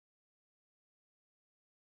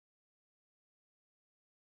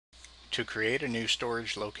To create a new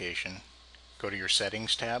storage location, go to your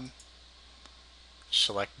Settings tab,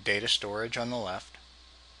 select Data Storage on the left,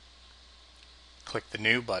 click the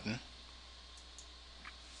New button,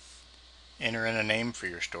 enter in a name for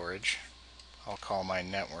your storage. I'll call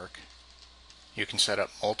mine Network. You can set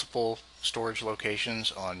up multiple storage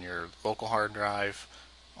locations on your local hard drive,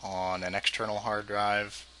 on an external hard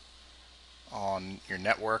drive, on your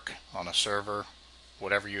network, on a server,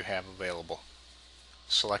 whatever you have available.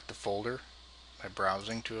 Select a folder by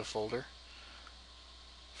browsing to a folder.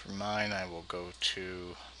 For mine, I will go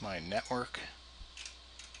to my network,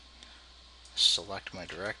 select my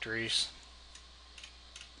directories.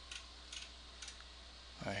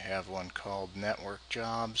 I have one called Network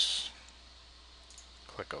Jobs.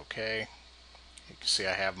 Click OK. You can see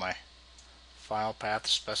I have my file path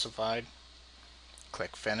specified.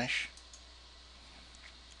 Click Finish.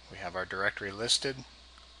 We have our directory listed.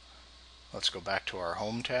 Let's go back to our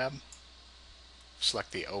Home tab.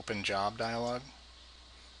 Select the Open Job dialog.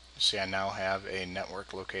 See, I now have a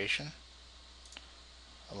network location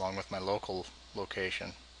along with my local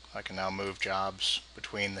location. I can now move jobs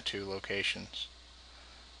between the two locations.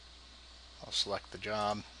 I'll select the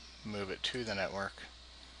job, move it to the network,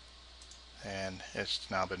 and it's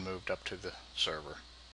now been moved up to the server.